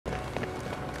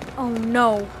Oh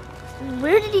no.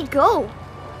 Where did he go?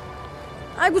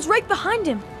 I was right behind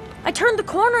him. I turned the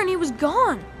corner and he was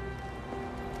gone.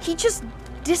 He just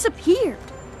disappeared.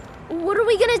 What are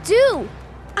we gonna do?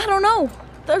 I don't know.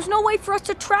 There's no way for us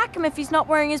to track him if he's not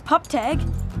wearing his pup tag.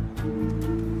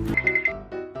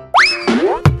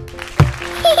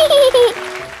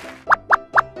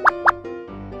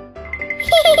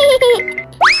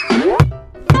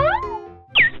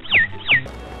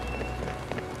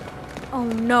 Oh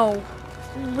no.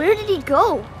 Where did he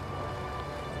go?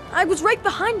 I was right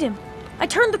behind him. I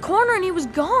turned the corner and he was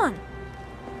gone.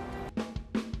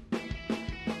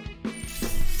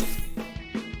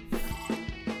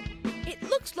 It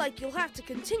looks like you'll have to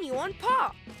continue on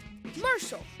PAW.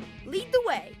 Marshall, lead the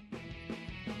way.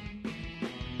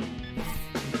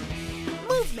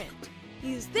 Movement.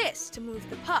 Use this to move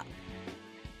the pup.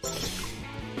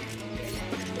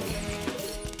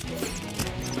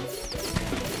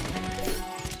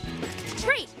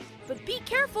 Great, but be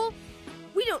careful.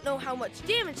 We don't know how much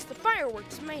damage the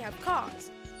fireworks may have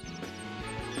caused.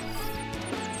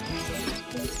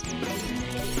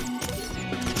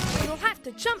 You'll have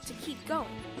to jump to keep going.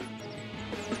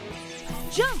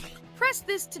 Jump! Press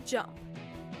this to jump.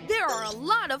 There are a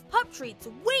lot of pup treats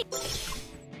waiting.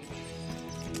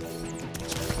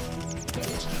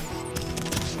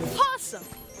 Awesome!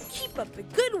 Keep up the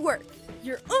good work.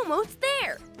 You're almost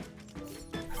there.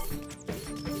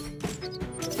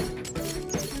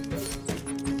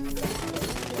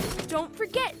 Don't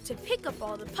forget to pick up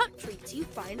all the pup treats you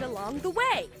find along the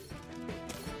way.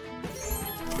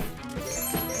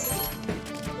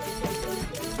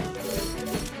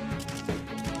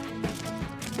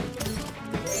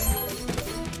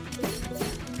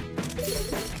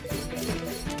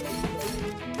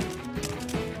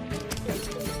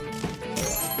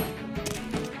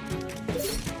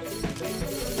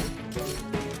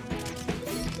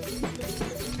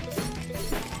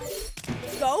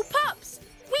 Go Pups!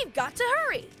 We've got to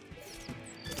hurry!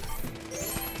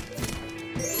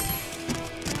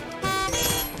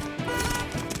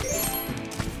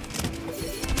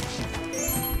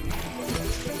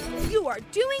 You are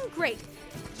doing great!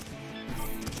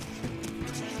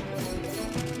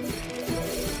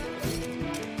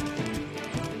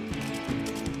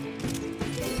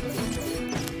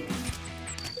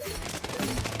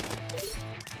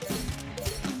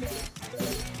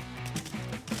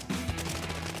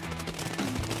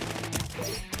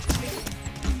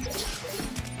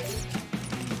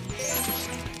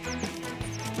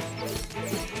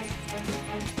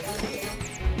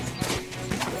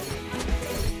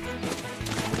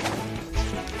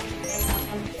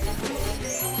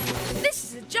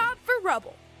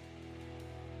 Rubble.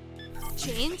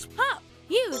 Change pup.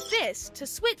 Use this to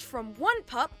switch from one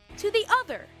pup to the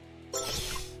other.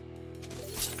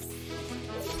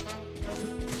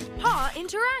 Paw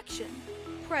interaction.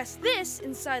 Press this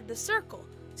inside the circle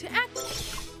to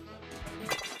activate.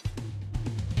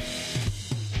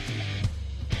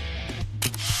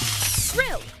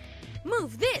 Drill.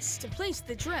 Move this to place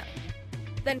the drill.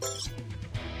 Then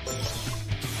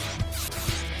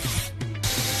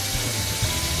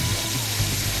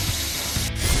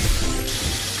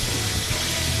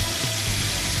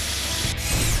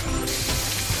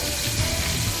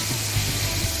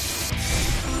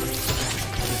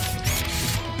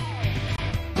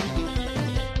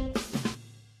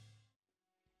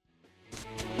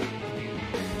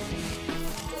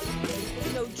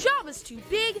no job is too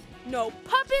big, no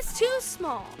pup is too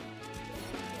small.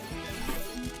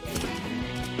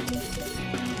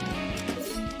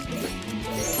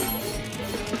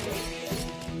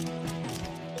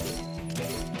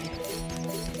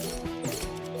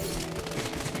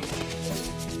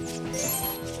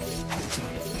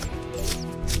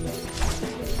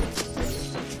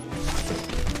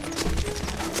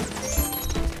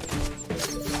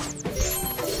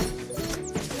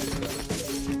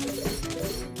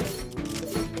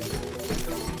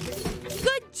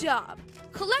 Good job!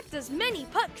 Collect as many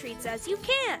pup treats as you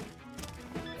can.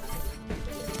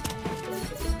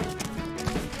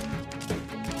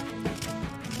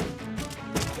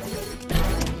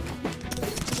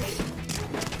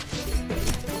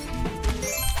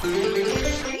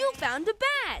 You found a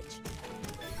badge!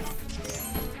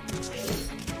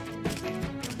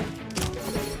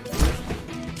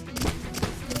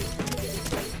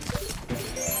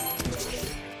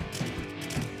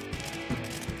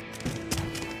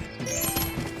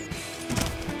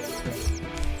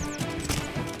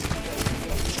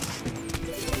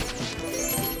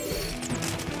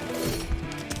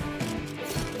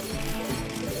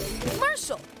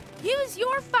 Marshall, use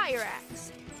your fire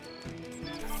axe.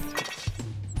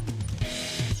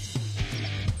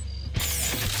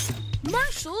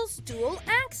 Marshall's dual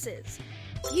axes.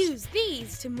 Use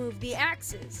these to move the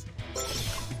axes.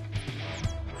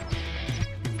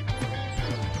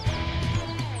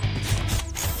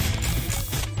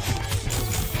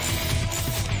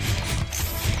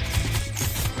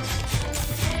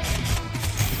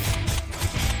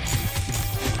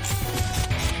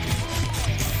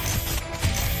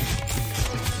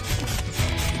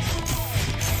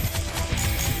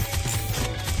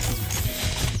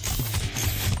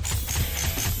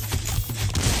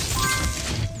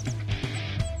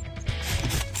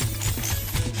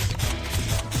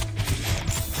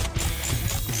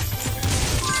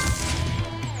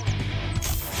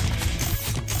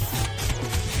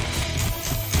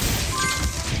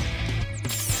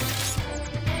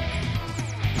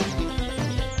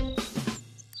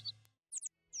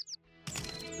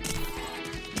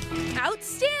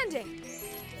 Outstanding!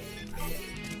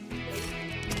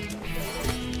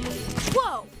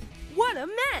 Whoa! What a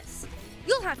mess!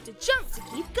 You'll have to jump to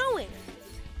keep going.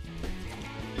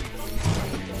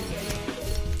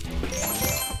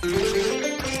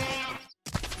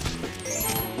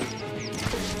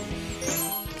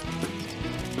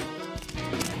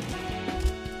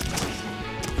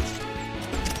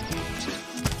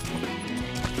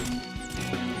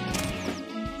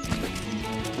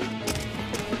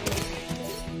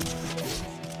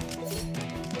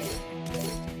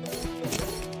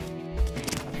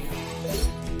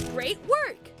 Great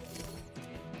work!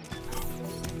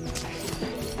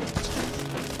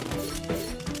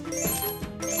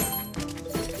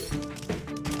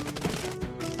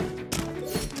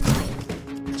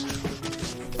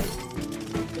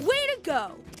 Way to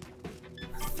go!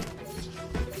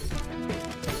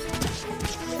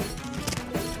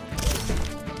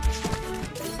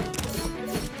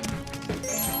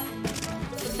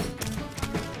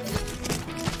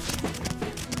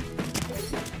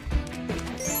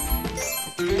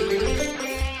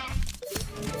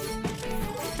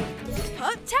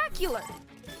 Spectacular!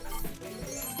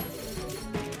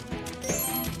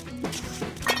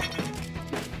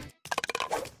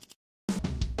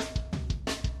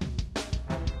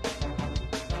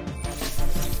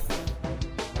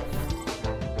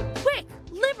 Quick,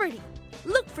 Liberty!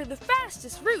 Look for the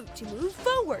fastest route to move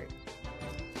forward.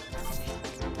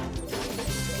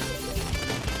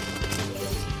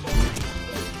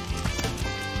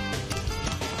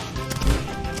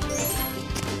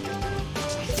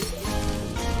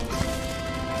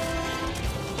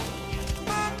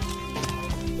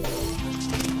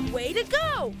 Way to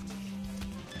go!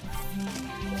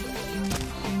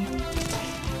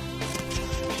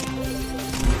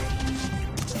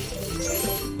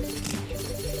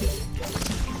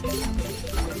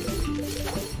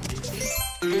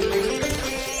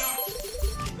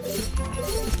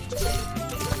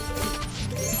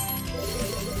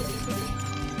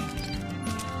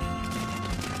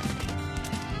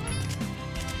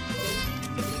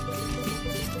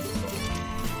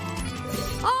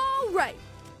 All right.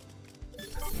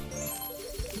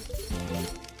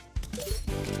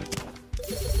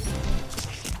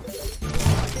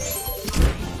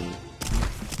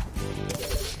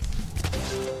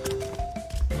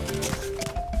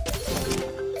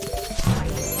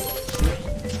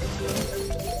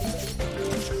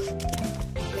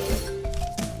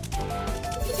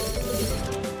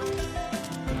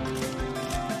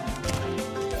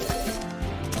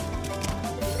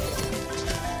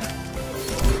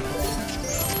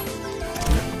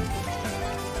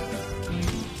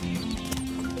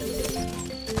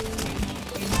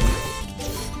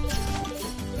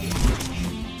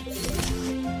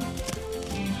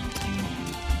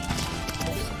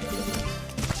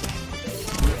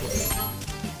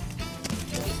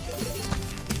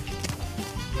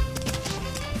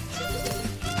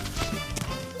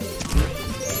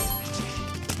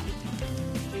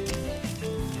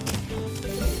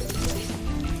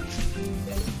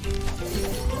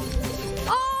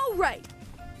 All right.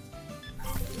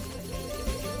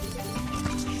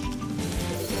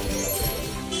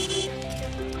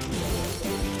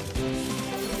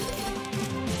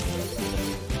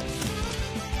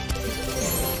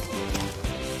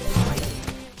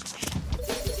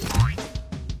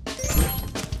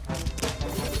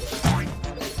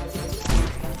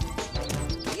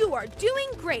 You are doing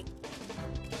great.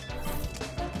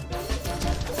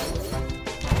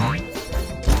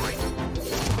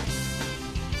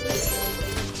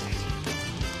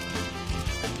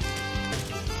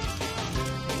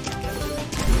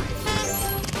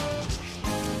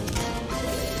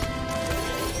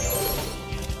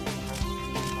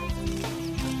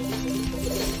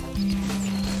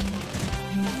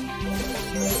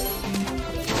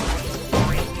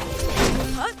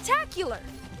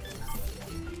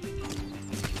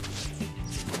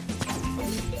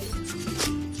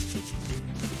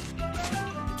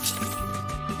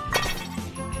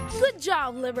 Good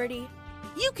job, Liberty.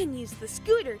 You can use the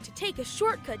scooter to take a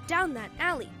shortcut down that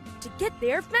alley to get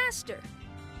there faster.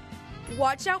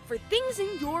 Watch out for things in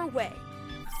your way.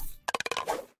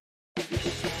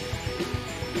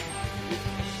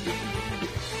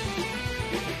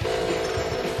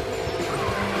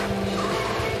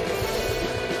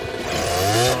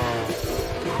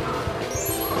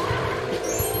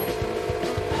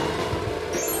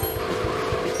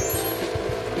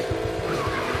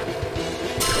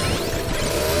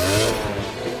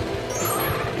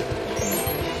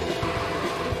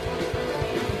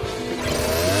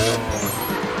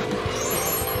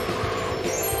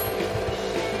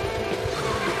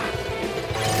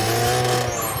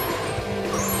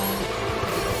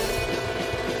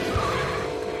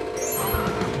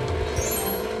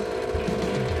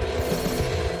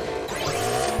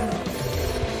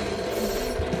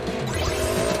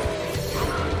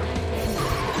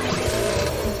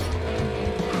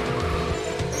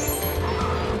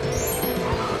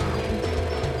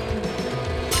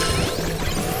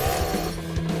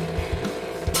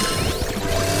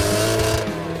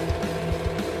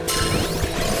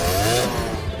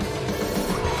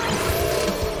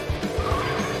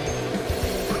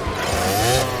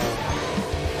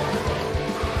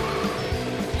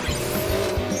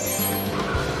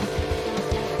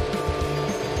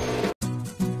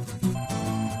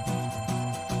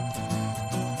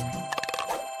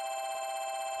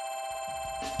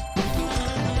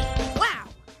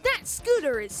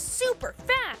 Is super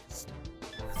fast.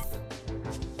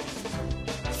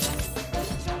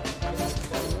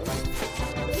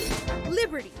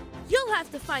 Liberty, you'll have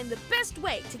to find the best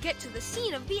way to get to the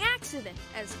scene of the accident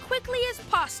as quickly as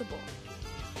possible.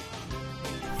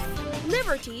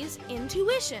 Liberty's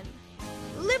intuition.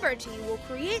 Liberty will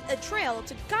create a trail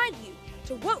to guide you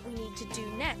to what we need to do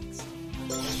next.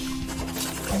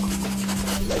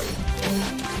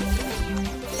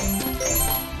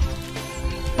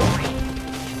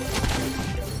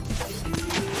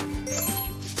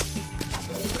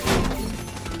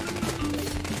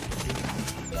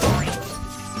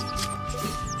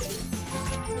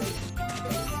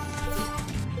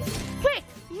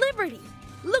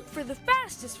 Look for the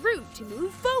fastest route to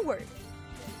move forward.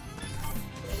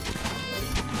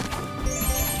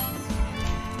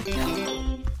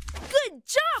 Good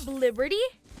job, Liberty!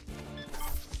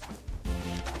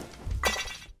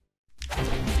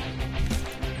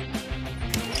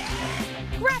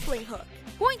 Grappling hook.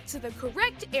 Point to the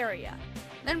correct area.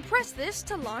 Then press this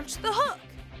to launch the hook.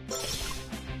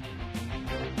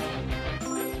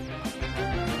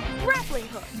 Grappling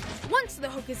hook. Once the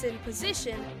hook is in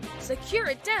position, secure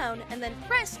it down and then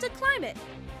press to climb it.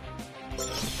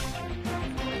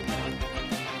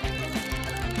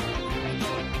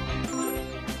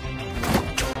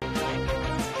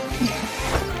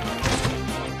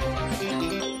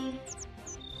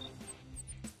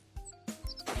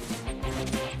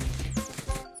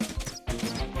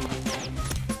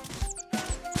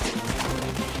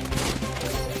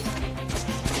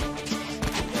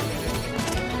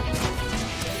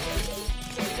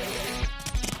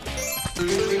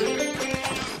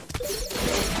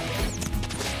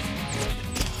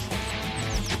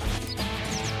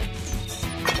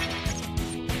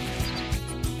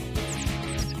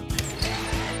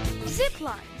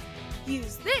 Zipline.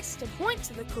 Use this to point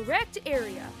to the correct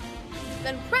area.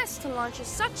 Then press to launch a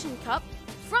suction cup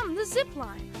from the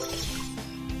zipline.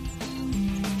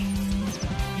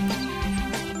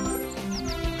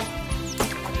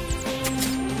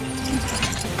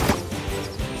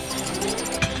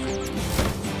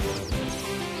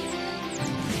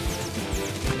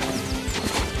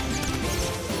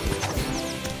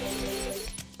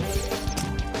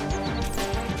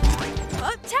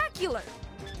 Spectacular!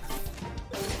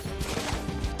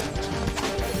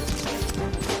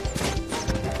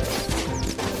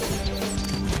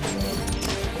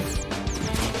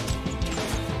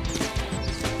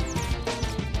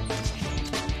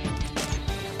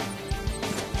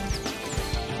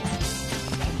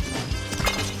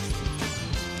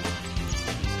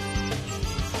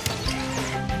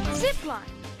 Zipline.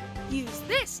 Use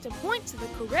this to point to the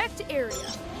correct area.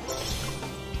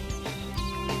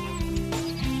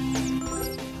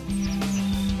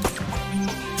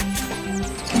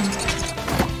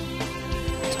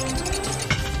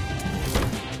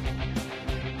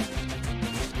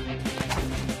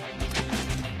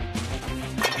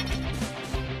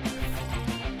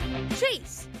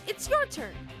 Chase, it's your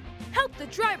turn. Help the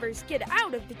drivers get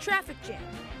out of the traffic jam.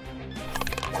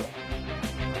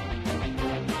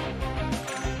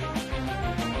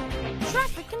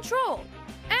 Traffic control.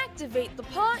 Activate the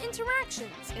paw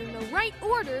interactions in the right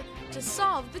order to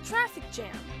solve the traffic jam.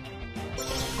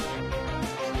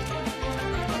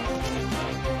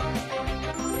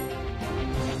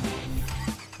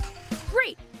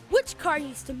 Great! Which car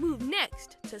needs to move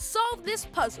next to solve this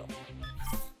puzzle?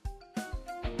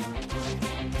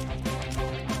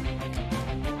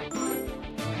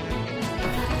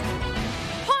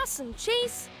 Possum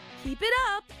Chase, keep it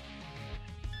up!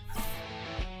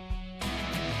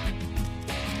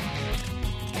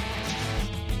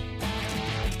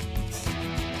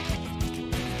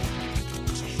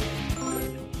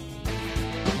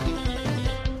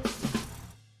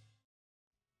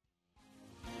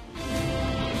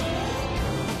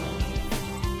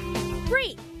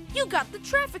 Great! You got the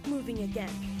traffic moving again.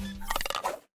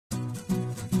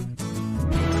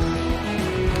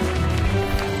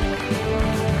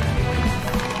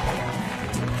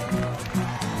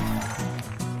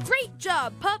 Great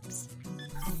job, Pups!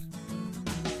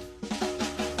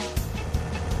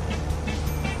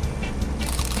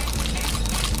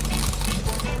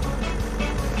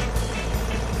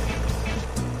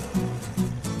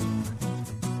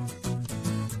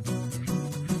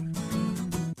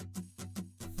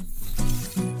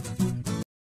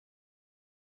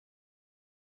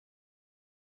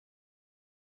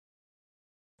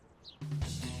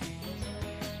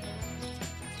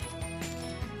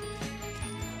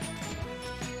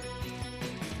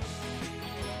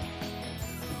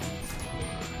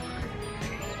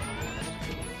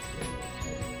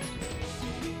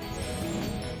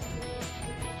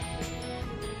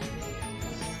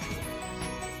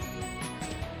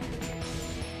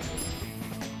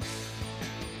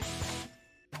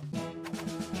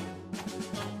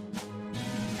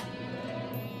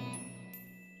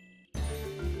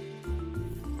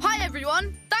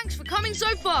 Everyone, thanks for coming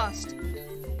so fast.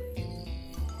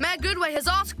 Mayor Goodway has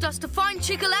asked us to find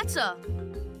Chickaletta.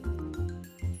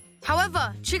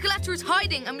 However, Chickaletta is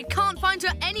hiding and we can't find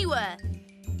her anywhere.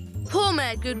 Poor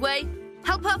Mayor Goodway.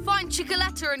 Help her find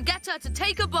Chickaletta and get her to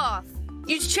take a bath.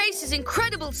 Use Chase's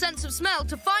incredible sense of smell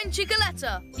to find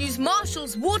Chickaletta. Use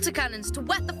Marshall's water cannons to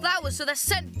wet the flowers so their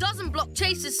scent doesn't block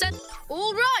Chase's scent.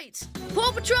 All right,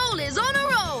 PAW Patrol is on a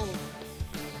roll.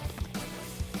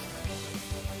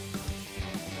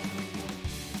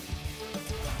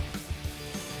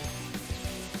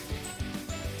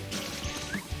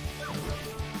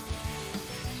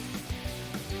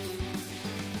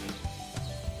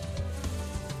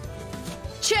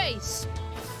 Chase!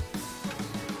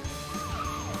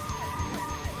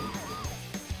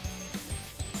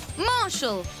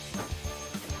 Marshall!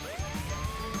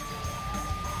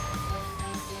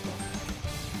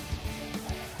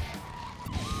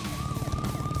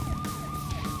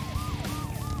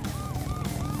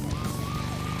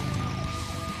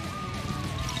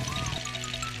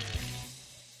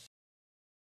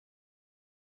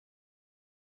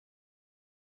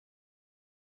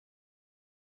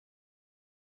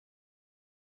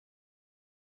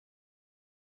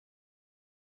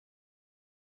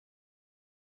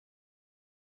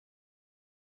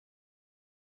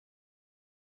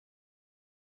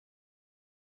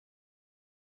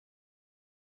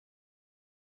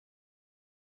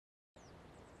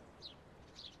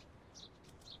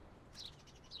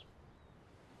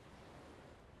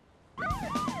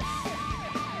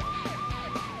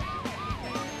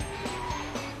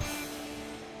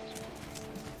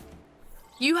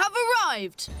 You have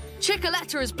arrived!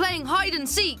 Chickaletta is playing hide and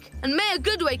seek, and Mayor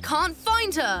Goodway can't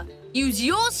find her. Use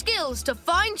your skills to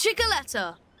find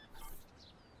Chickaletta.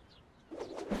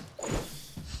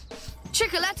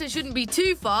 Chickaletta shouldn't be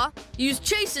too far. Use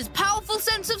Chase's powerful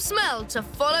sense of smell to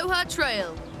follow her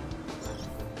trail.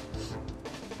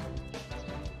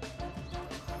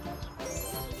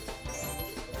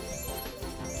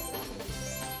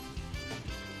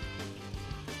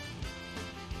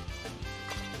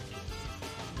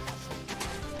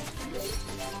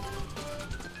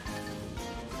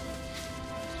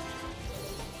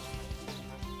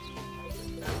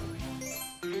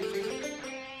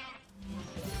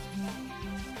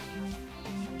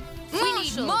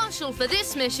 Marshall for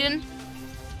this mission.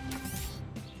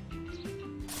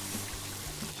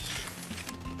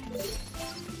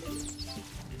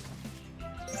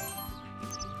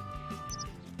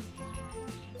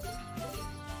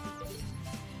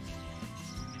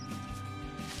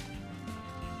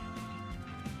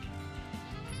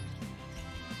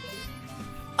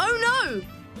 Oh no!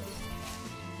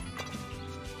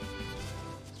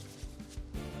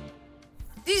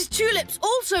 These tulips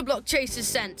also block Chase's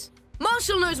scent.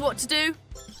 Marshall knows what to do.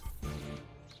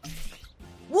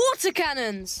 Water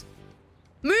cannons!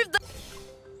 Move the...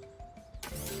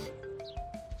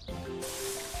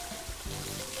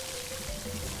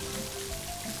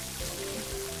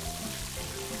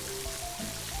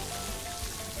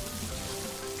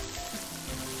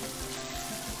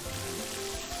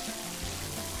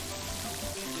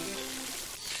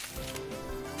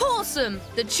 Awesome!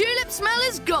 The tulip smell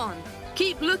is gone.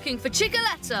 Keep looking for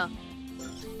Chickaletta.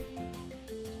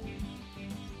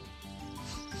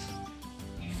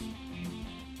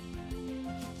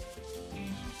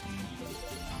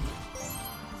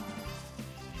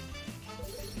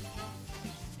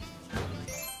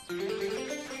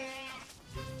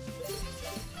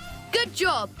 Good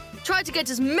job! Try to get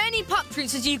as many pup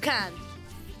treats as you can.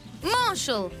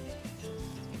 Marshall!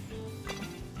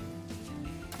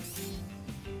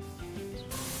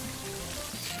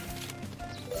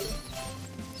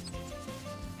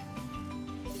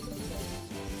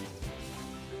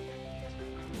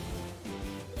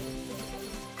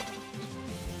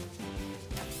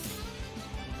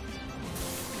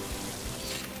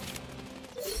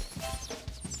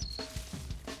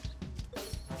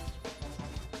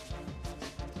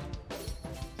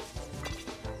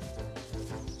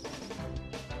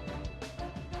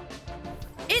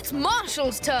 It's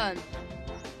Marshall's turn.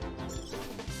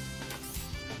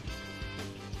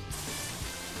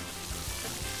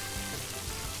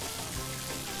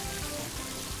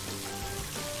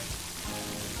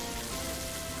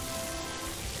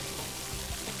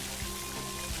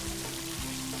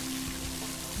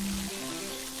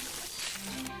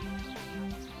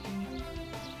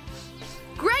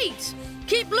 Great!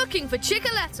 Keep looking for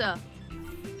Chickaletta.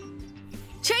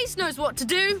 Chase knows what to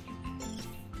do.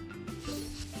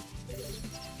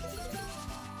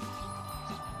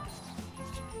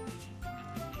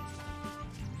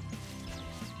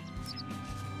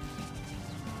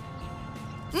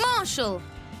 Marshall!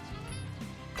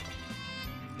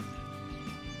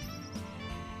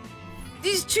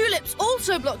 These tulips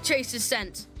also block Chase's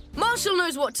scent. Marshall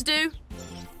knows what to do.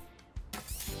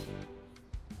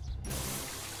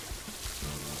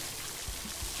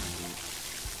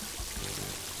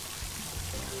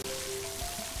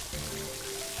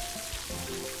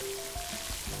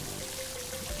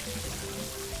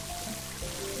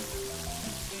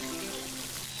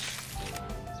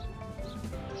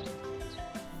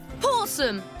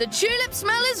 Awesome! The tulip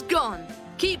smell is gone.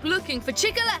 Keep looking for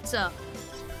Chickaletta.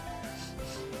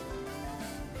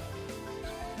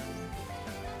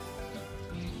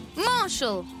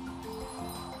 Marshall!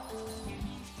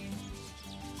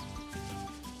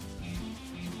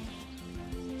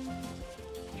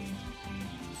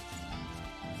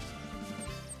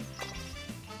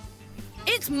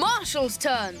 It's Marshall's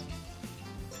turn.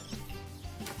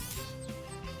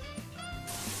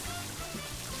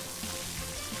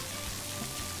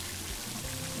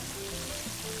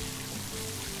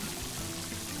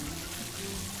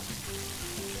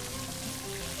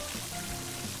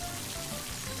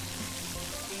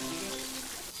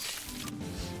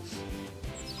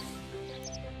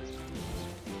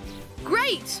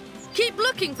 Great! Keep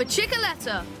looking for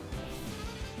Chickaletta.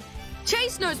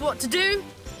 Chase knows what to do.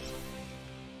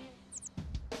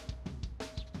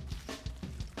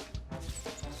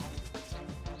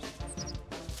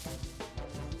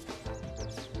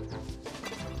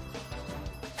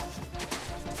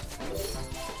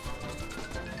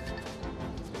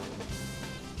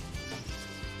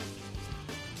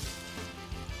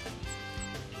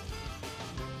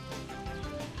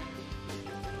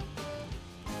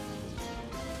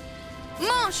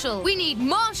 Marshall! We need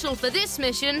Marshall for this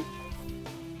mission.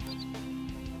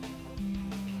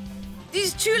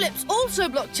 These tulips also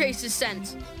block Chase's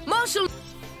scent. Marshall...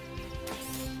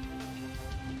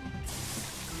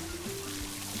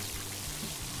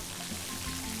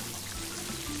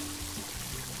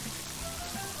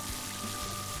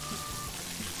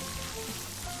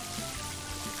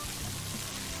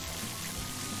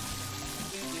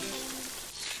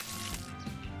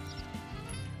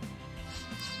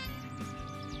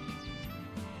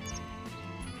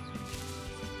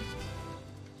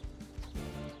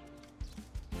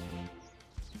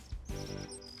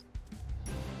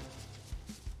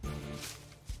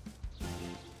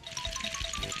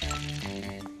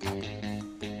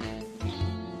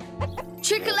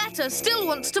 Chickaletta still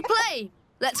wants to play.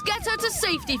 Let's get her to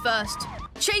safety first.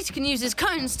 Chase can use his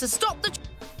cones to stop the...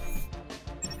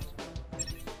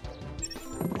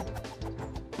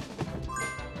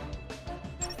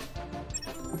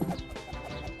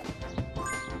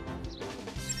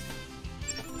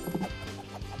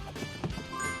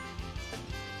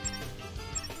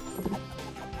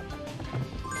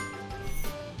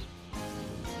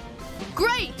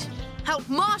 Great! Help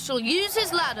Marshall use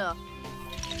his ladder.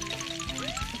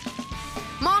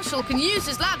 Marshall can use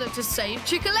his ladder to save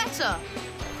Chickaletta.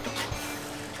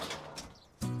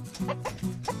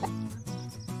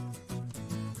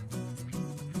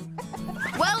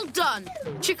 Well done!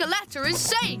 Chickaletta is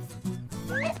safe.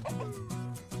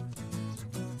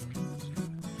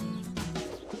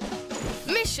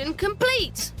 Mission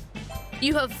complete!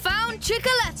 You have found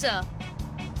Chickaletta!